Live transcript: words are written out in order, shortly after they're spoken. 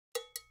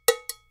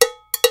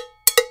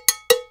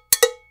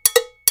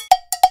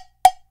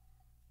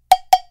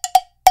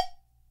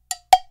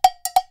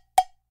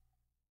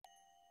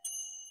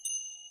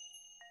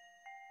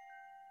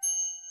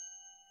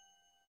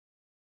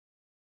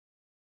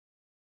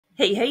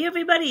Hey,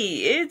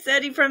 everybody, it's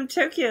Eddie from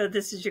Tokyo.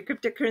 This is your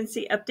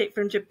cryptocurrency update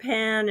from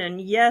Japan.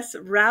 And yes,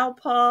 Rao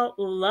Paul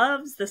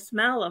loves the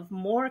smell of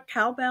more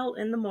cowbell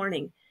in the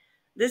morning.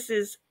 This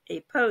is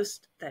a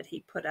post that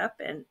he put up.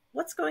 And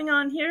what's going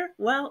on here?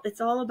 Well, it's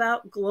all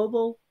about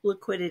global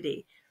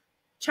liquidity.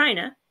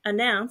 China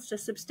announced a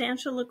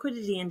substantial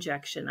liquidity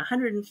injection,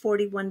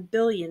 141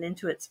 billion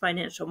into its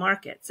financial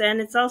markets.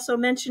 And it's also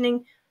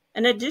mentioning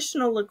an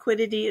additional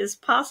liquidity is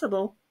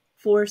possible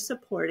for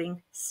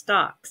supporting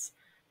stocks.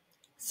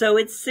 So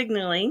it's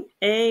signaling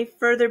a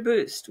further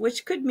boost,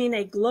 which could mean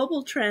a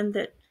global trend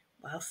that,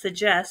 well,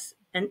 suggests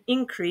an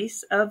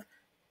increase of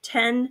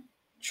 10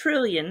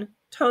 trillion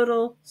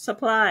total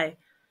supply,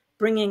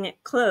 bringing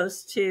it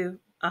close to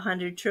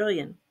 100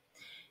 trillion.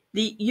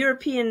 The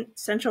European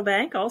Central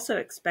Bank also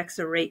expects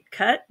a rate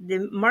cut.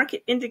 The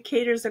market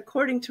indicators,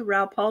 according to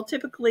Rao Paul,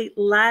 typically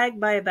lag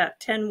by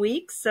about 10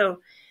 weeks. So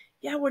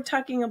yeah, we're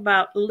talking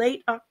about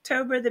late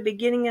October, the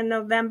beginning of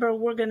November.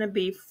 We're going to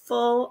be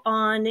full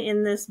on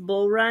in this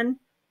bull run.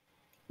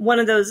 One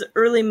of those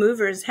early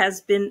movers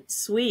has been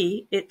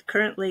SWI. It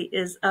currently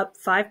is up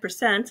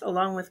 5%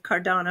 along with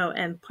Cardano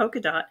and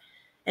Polkadot.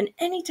 And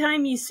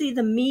anytime you see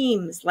the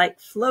memes like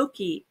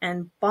Floki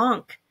and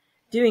Bonk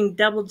doing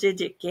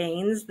double-digit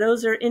gains,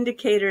 those are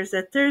indicators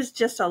that there's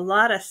just a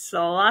lot of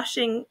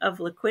sloshing of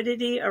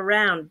liquidity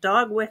around.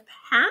 Dog with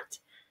Hat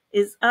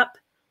is up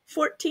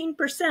 14%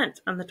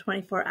 on the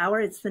 24-hour.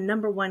 It's the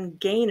number one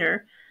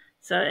gainer.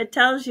 So it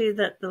tells you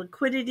that the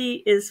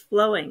liquidity is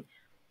flowing.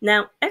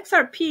 Now,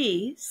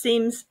 XRP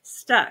seems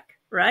stuck,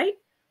 right?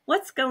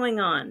 What's going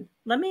on?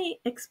 Let me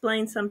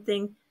explain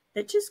something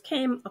that just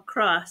came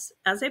across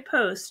as a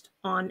post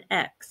on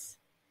X.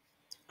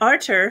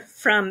 Arthur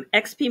from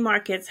XP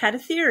Markets had a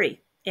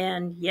theory,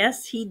 and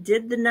yes, he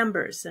did the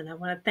numbers, and I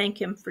want to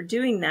thank him for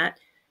doing that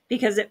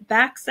because it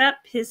backs up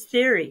his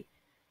theory.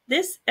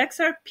 This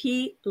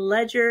XRP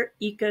ledger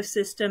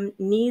ecosystem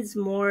needs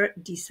more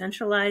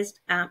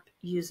decentralized app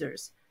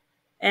users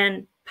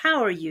and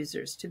power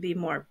users, to be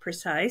more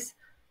precise.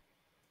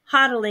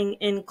 Hodling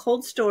in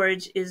cold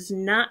storage is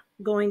not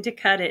going to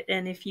cut it.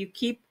 And if you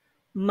keep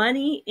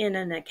money in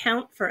an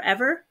account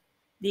forever,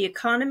 the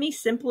economy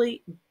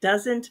simply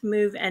doesn't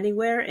move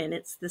anywhere, and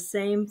it's the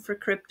same for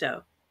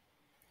crypto.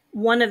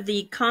 One of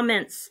the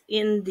comments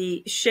in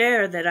the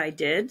share that I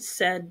did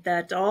said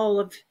that all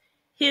of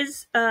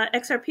his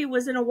XRP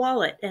was in a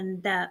wallet,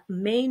 and that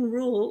main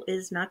rule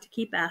is not to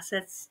keep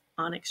assets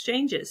on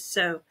exchanges.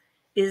 So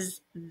is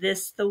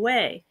this the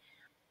way?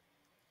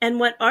 And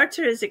what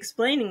Arthur is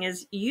explaining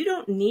is you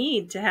don't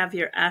need to have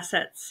your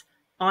assets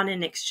on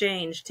an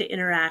exchange to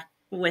interact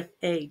with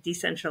a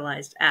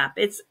decentralized app.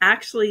 It's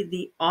actually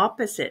the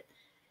opposite.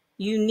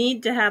 You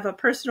need to have a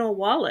personal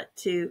wallet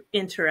to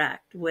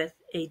interact with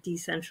a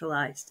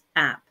decentralized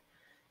app.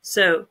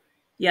 So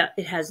yeah,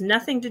 it has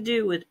nothing to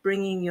do with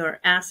bringing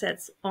your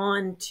assets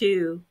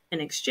onto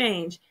an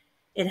exchange.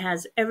 It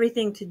has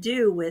everything to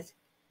do with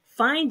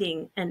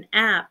finding an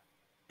app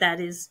that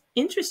is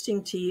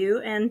interesting to you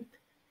and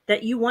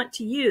that you want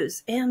to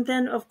use. And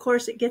then, of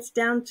course, it gets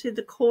down to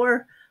the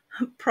core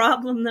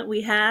problem that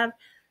we have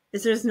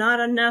is there's not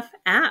enough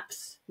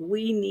apps.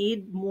 We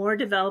need more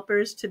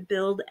developers to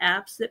build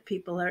apps that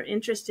people are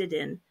interested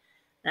in.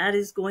 That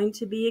is going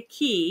to be a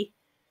key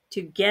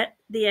to get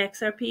the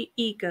XRP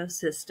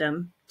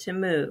ecosystem to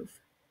move.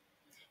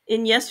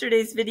 In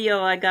yesterday's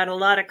video, I got a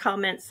lot of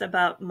comments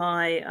about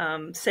my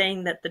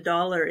saying that the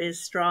dollar is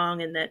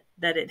strong and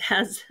that it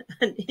has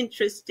an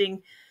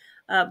interesting,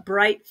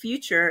 bright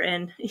future.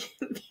 And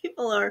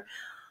people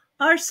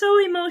are so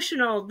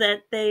emotional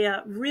that they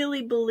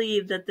really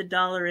believe that the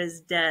dollar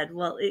is dead.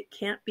 Well, it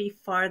can't be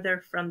farther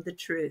from the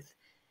truth.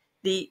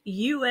 The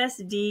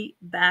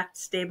USD-backed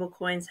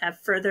stablecoins have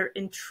further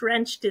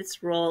entrenched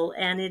its role,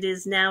 and it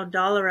is now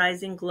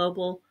dollarizing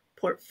global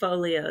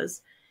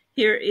portfolios.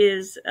 Here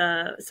is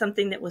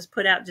something that was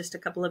put out just a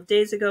couple of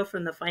days ago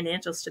from the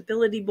Financial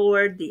Stability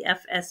Board, the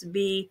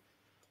FSB,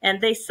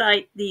 and they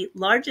cite the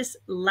largest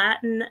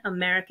Latin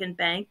American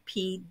bank,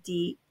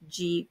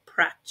 PDG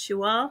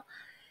Pactual.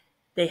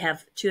 They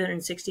have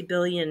 260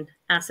 billion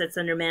assets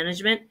under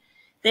management.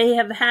 They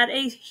have had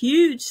a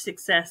huge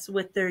success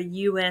with their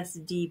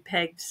USD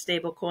pegged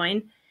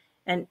stablecoin.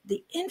 And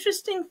the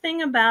interesting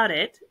thing about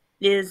it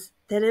is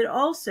that it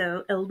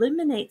also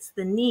eliminates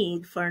the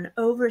need for an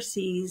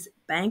overseas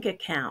bank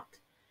account.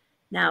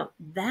 Now,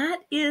 that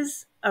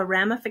is a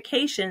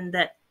ramification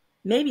that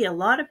maybe a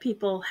lot of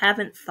people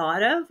haven't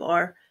thought of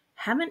or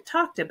haven't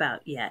talked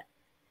about yet.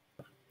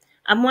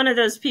 I'm one of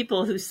those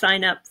people who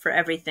sign up for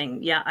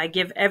everything. Yeah, I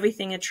give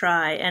everything a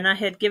try. And I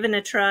had given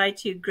a try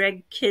to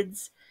Greg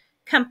Kidd's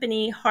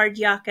company Hard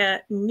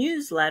Yaka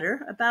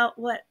newsletter about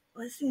what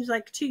seems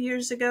like 2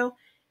 years ago.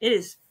 It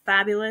is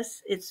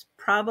fabulous. It's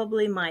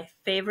probably my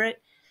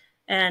favorite.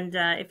 And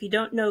if you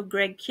don't know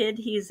Greg Kidd,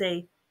 he's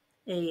a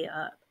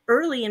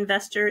early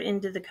investor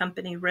into the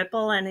company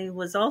Ripple, and he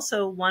was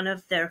also one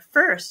of their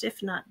first,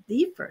 if not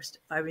the first,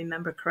 if I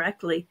remember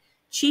correctly,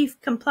 chief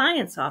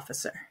compliance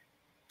officer.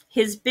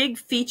 His big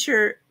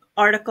feature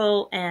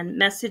article and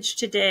message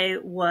today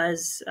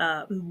was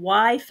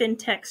why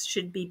fintechs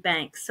should be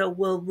banks. So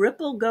will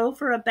Ripple go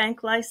for a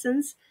bank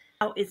license?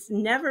 Now, it's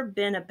never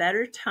been a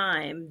better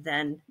time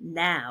than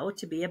now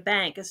to be a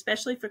bank,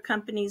 especially for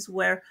companies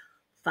where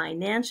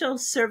financial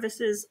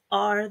services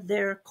are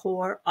their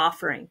core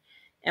offering.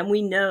 And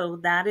we know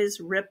that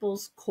is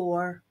Ripple's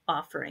core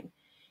offering.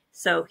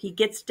 So he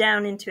gets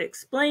down into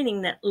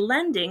explaining that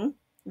lending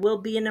will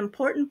be an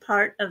important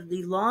part of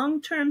the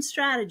long-term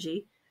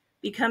strategy.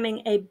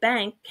 Becoming a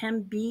bank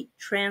can be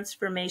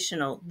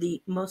transformational.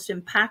 The most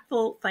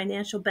impactful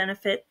financial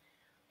benefit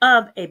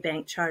of a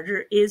bank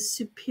charter is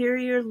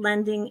superior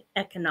lending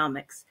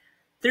economics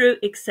through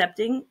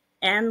accepting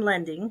and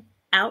lending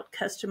out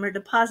customer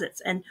deposits.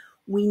 And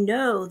we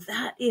know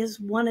that is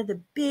one of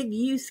the big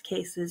use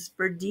cases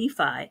for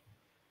DeFi.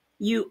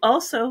 You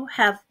also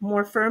have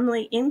more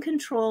firmly in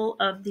control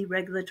of the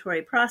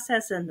regulatory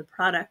process and the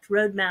product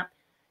roadmap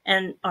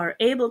and are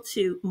able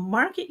to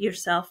market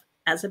yourself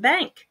as a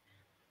bank.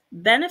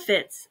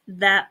 Benefits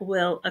that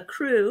will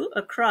accrue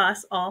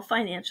across all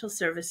financial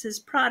services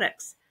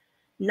products,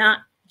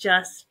 not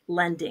just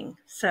lending.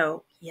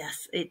 So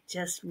yes, it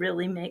just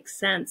really makes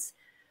sense.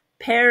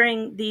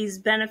 Pairing these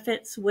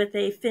benefits with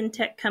a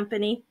fintech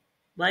company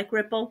like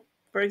Ripple,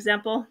 for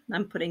example,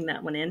 I'm putting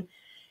that one in,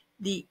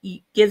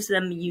 gives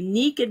them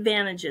unique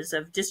advantages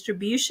of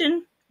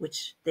distribution,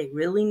 which they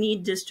really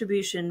need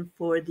distribution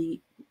for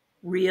the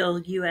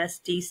real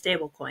USD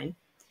stablecoin,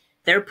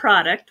 their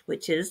product,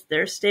 which is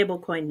their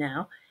stablecoin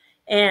now,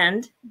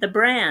 and the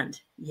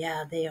brand.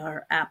 Yeah, they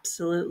are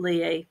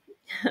absolutely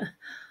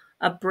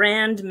a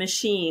brand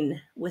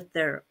machine with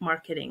their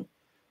marketing.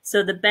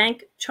 So the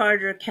bank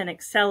charter can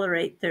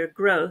accelerate their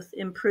growth,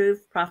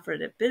 improve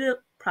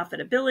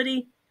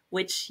profitability,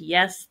 which,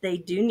 yes, they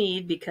do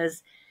need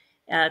because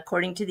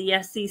according to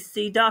the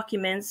SEC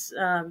documents,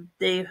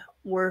 they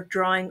were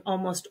drawing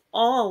almost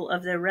all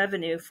of their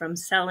revenue from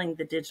selling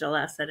the digital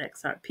asset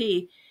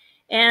XRP,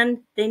 and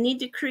they need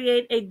to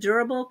create a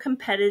durable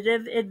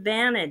competitive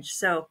advantage.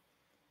 So,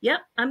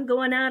 yep, I'm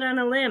going out on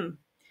a limb.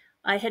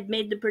 I had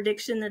made the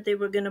prediction that they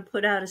were going to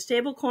put out a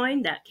stable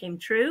coin. That came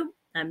true.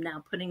 I'm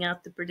now putting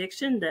out the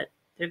prediction that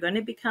they're going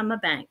to become a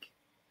bank.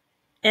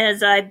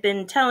 As I've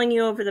been telling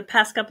you over the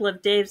past couple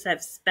of days,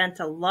 I've spent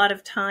a lot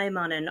of time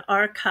on an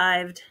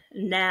archived,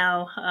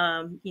 now,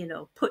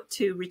 put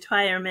to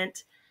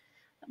retirement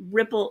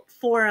Ripple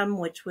forum,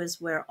 which was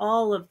where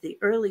all of the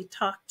early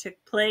talk took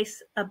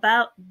place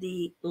about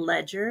the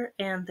ledger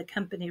and the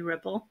company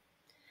Ripple.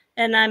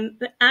 And I'm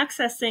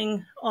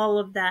accessing all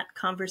of that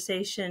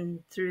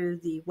conversation through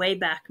the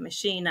Wayback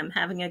Machine. I'm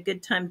having a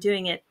good time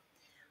doing it.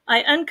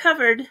 I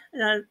uncovered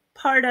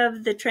part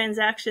of the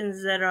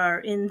transactions that are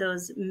in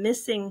those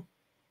missing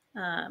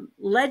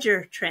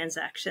ledger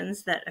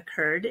transactions that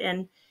occurred.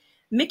 And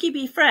Mickey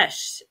B.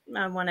 Fresh,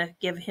 I want to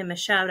give him a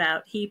shout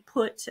out. He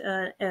put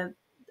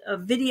a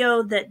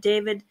video that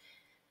David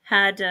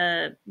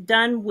had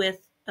done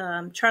with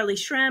Charlie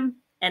Shrem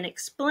and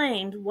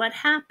explained what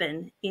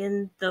happened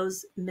in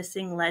those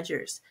missing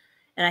ledgers.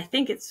 And I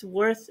think it's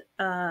worth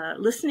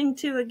listening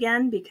to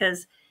again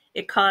because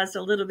it caused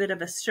a little bit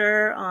of a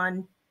stir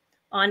on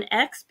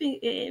X,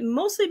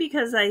 mostly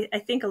because I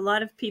think a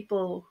lot of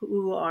people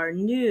who are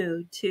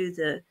new to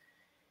the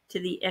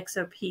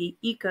XRP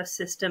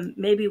ecosystem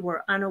maybe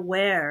were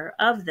unaware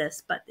of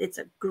this, but it's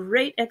a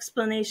great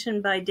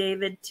explanation by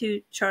David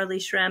to Charlie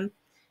Shrem.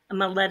 I'm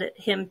going to let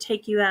him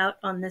take you out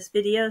on this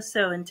video.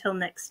 So until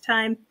next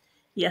time,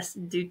 yes,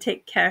 do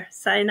take care.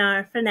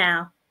 Sayonara for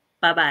now.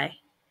 Bye-bye.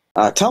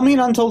 Tell me an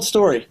untold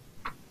story.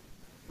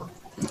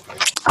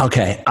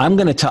 Okay, I'm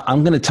going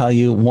to tell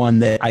you one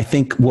that I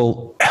think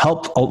will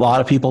help a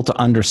lot of people to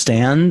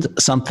understand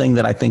something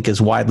that I think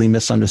is widely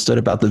misunderstood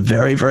about the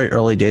very, very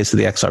early days of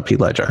the XRP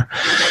ledger.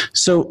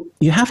 So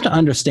you have to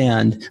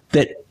understand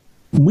that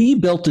we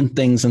built in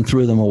things and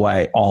threw them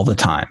away all the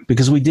time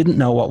because we didn't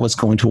know what was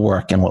going to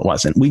work and what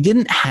wasn't. We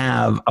didn't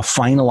have a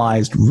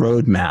finalized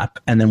roadmap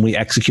and then we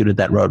executed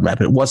that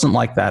roadmap. It wasn't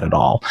like that at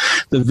all.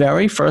 The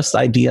very first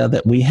idea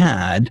that we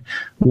had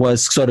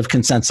was sort of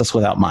consensus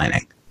without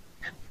mining.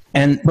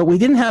 But we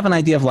didn't have an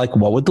idea of like,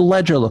 what would the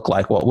ledger look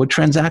like? What would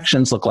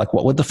transactions look like?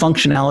 What would the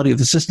functionality of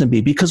the system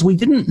be? Because we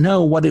didn't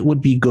know what it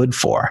would be good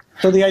for.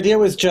 So the idea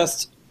was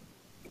just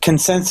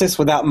consensus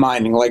without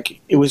mining.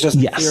 Like it was just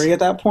a theory at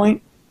that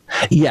point?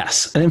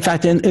 Yes. And in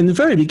fact, in the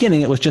very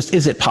beginning, it was just,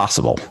 is it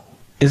possible?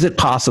 Is it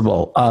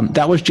possible?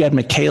 That was Jed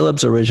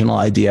McCaleb's original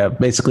idea.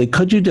 Basically,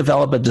 could you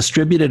develop a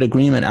distributed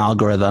agreement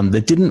algorithm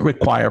that didn't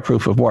require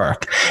proof of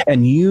work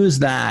and use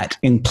that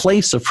in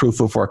place of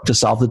proof of work to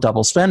solve the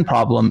double spend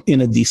problem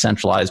in a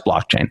decentralized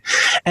blockchain?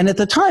 And at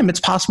the time, it's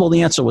possible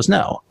the answer was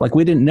no. Like,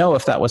 we didn't know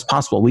if that was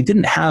possible. We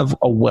didn't have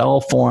a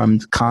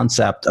well-formed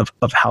concept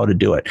of how to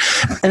do it.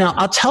 And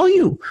I'll tell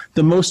you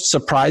the most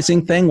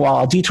surprising thing, while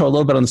I'll detour a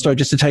little bit on the story,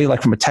 just to tell you,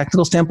 like, from a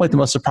technical standpoint, the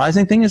most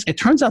surprising thing is it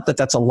turns out that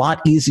that's a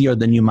lot easier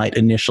than you might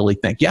initially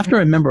think. You have to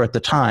remember at the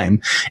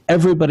time,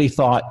 everybody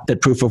thought that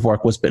proof of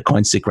work was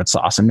Bitcoin's secret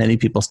sauce, and many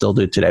people still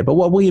do today. But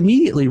what we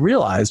immediately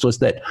realized was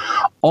that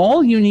that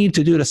all you need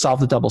to do to solve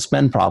the double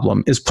spend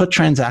problem is put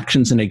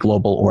transactions in a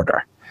global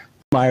order.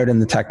 Mired in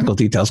the technical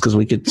details because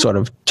we could sort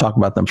of talk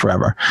about them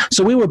forever.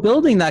 So we were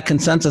building that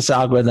consensus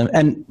algorithm,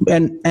 and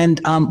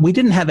we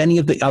didn't have any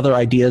of the other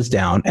ideas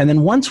down. And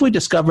then once we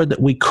discovered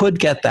that we could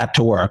get that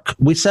to work,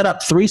 we set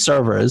up 3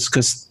 servers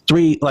because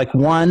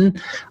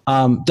one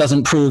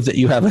doesn't prove that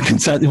you have a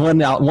consensus.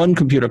 One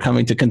computer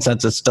coming to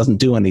consensus doesn't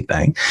do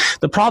anything.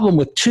 The problem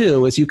with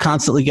 2 is you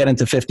constantly get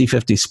into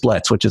 50-50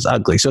 splits, which is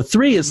ugly. So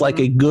 3 is like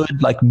a good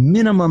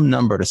minimum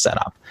number to set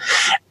up.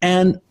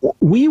 And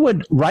we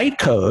would write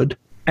code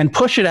and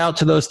push it out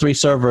to those 3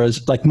 servers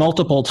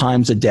multiple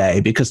times a day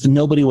because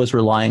nobody was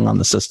relying on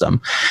the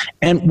system.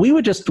 And we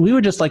would just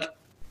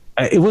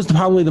it was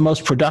probably the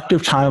most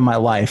productive time of my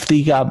life.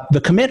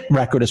 The commit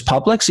record is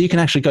public, so you can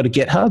actually go to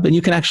GitHub and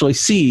you can actually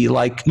see,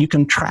 you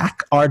can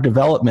track our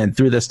development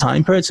through this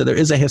time period. So there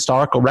is a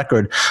historical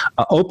record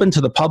open to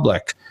the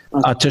public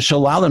to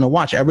allow them to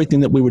watch everything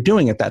that we were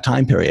doing at that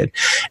time period.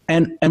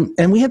 And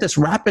we had this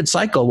rapid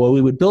cycle where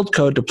we would build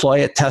code, deploy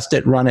it, test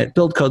it, run it,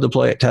 build code,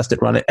 deploy it, test it,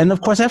 run it. And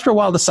of course, after a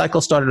while, the cycle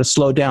started to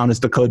slow down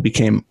as the code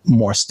became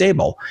more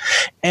stable.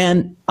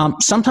 And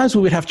sometimes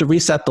we would have to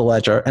reset the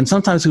ledger, and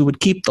sometimes we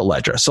would keep the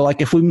ledger. So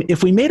if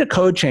we made a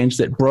code change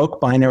that broke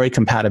binary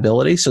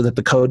compatibility so that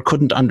the code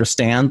couldn't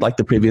understand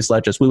the previous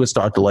ledgers, we would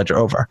start the ledger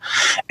over.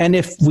 And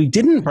if we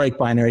didn't break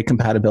binary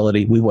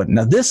compatibility, we wouldn't.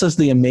 Now, this is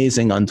the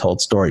amazing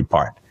untold story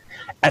part.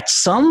 At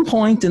some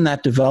point in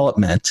that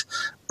development,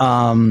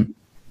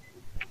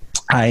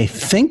 I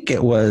think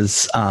it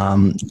was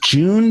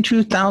June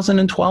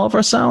 2012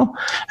 or so,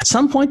 at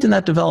some point in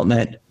that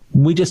development,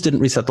 we just didn't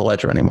reset the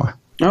ledger anymore.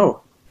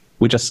 Oh.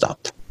 We just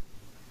stopped.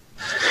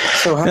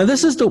 So now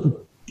this is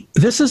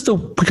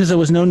because there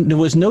was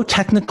no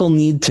technical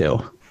need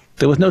to.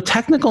 There was no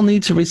technical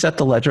need to reset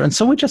the ledger, and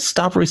so we just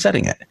stopped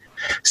resetting it.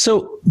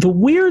 So the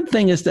weird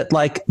thing is that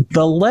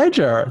the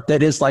ledger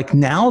that is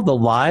now the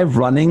live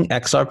running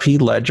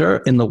XRP ledger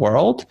in the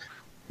world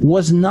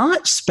was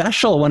not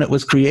special when it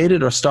was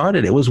created or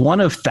started. It was one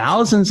of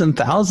thousands and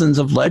thousands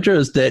of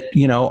ledgers that,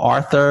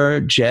 Arthur,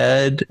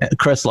 Jed,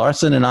 Chris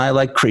Larson, and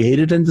I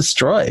created and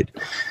destroyed.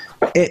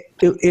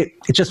 It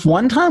just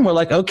one time we're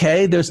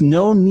okay, there's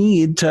no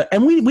need to,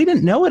 and we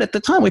didn't know it at the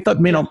time. We thought,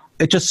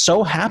 it just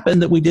so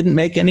happened that we didn't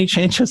make any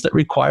changes that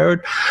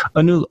required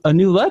a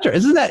new ledger.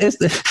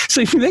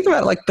 So if you think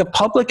about it, the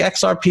public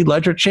XRP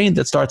ledger chain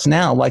that starts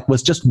now,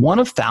 was just one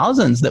of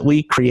thousands that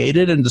we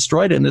created and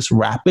destroyed in this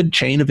rapid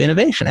chain of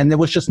innovation. And there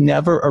was just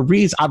never a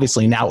reason.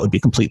 Obviously now it would be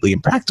completely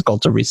impractical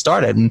to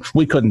restart it, and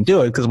we couldn't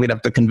do it because we'd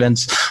have to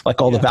convince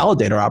all the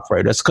validator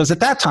operators. Because at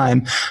that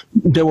time,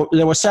 there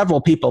were several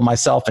people,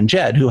 myself and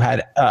Jed, who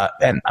had,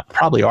 and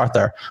probably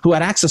Arthur, who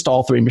had access to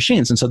all 3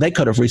 machines. And so they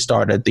could have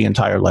restarted the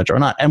entire ledger or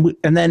not.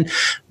 And then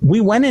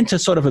we went into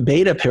sort of a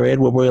beta period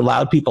where we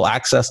allowed people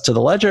access to the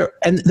ledger.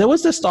 And there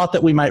was this thought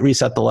that we might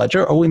reset the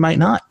ledger or we might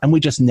not. And we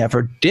just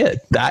never did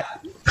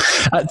that.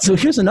 So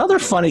here's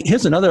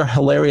another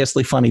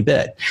hilariously funny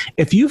bit.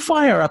 If you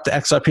fire up the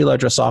XRP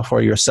ledger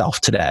software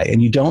yourself today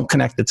and you don't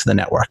connect it to the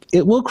network,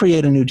 it will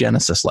create a new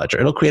Genesis ledger.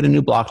 It'll create a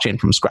new blockchain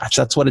from scratch.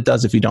 That's what it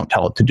does if you don't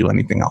tell it to do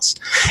anything else.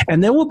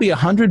 And there will be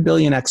 100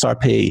 billion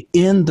XRP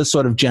in the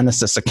sort of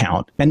Genesis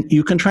account, and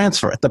you can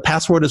transfer it. The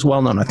password is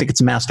well known. I think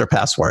it's master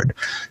password.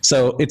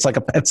 So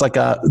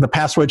the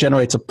password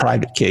generates a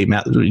private key.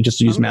 You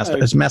just use master.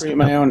 Create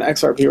my own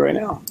XRP right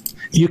now.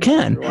 You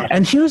can.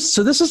 And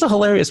so this is the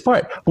hilarious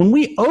part. When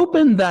we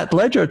opened that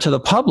ledger to the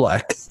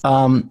public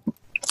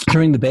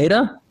during the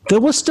beta, there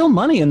was still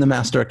money in the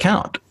master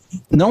account.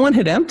 No one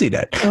had emptied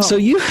it. Oh, so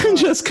you can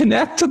just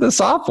connect to the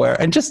software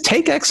and just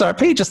take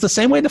XRP just the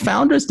same way the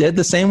founders did,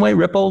 the same way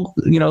Ripple,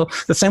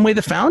 the same way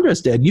the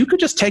founders did. You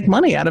could just take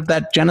money out of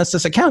that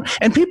Genesis account.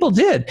 And people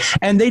did.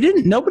 And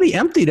nobody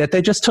emptied it.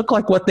 They just took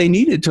what they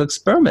needed to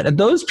experiment. And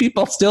those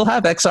people still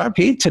have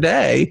XRP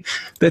today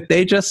that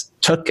they just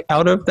took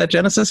out of that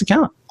Genesis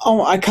account.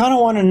 Oh, I kind of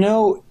want to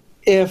know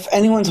if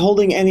anyone's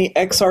holding any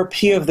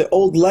XRP of the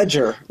old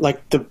ledger,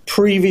 the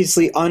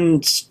previously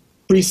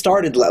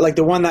restarted,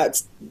 the one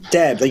that's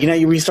dead.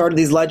 You restarted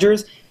these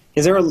ledgers.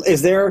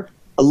 Is there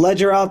a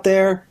ledger out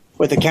there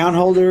with account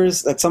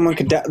holders that someone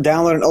could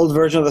download an old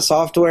version of the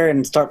software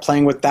and start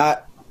playing with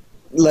that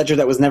ledger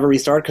that was never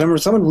restarted? Can I remember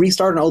someone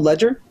restart an old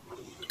ledger?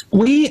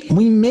 We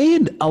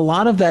made a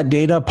lot of that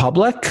data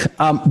public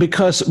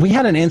because we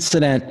had an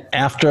incident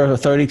after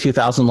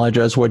 32,000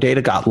 ledgers where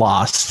data got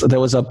lost. There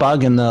was a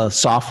bug in the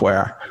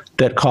software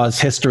that caused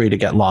history to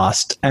get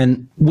lost,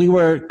 and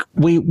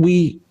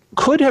we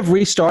could have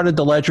restarted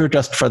the ledger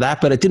just for that,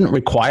 but it didn't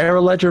require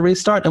a ledger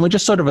restart. And we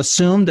just sort of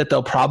assumed that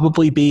there'll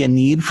probably be a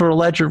need for a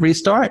ledger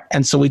restart.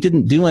 And so we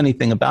didn't do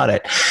anything about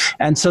it.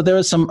 And so there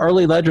are some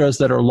early ledgers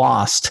that are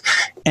lost.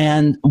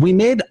 And we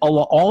made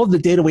all of the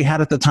data we had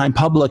at the time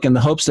public in the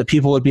hopes that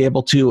people would be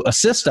able to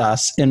assist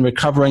us in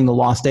recovering the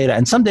lost data.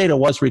 And some data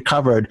was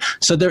recovered.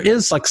 So there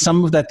is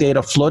some of that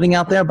data floating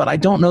out there, but I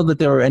don't know that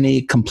there are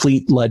any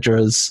complete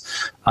ledgers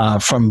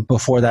from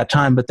before that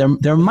time. But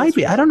there might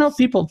be. I don't know if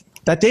people.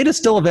 That data is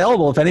still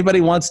available. If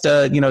anybody wants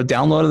to,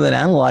 download it and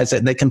analyze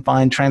it, they can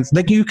find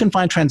you can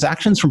find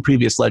transactions from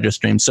previous ledger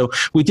streams. So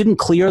we didn't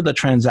clear the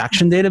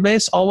transaction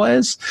database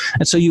always,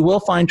 and so you will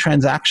find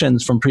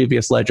transactions from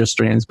previous ledger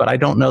streams. But I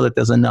don't know that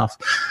there's enough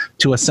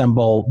to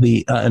assemble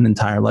an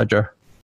entire ledger.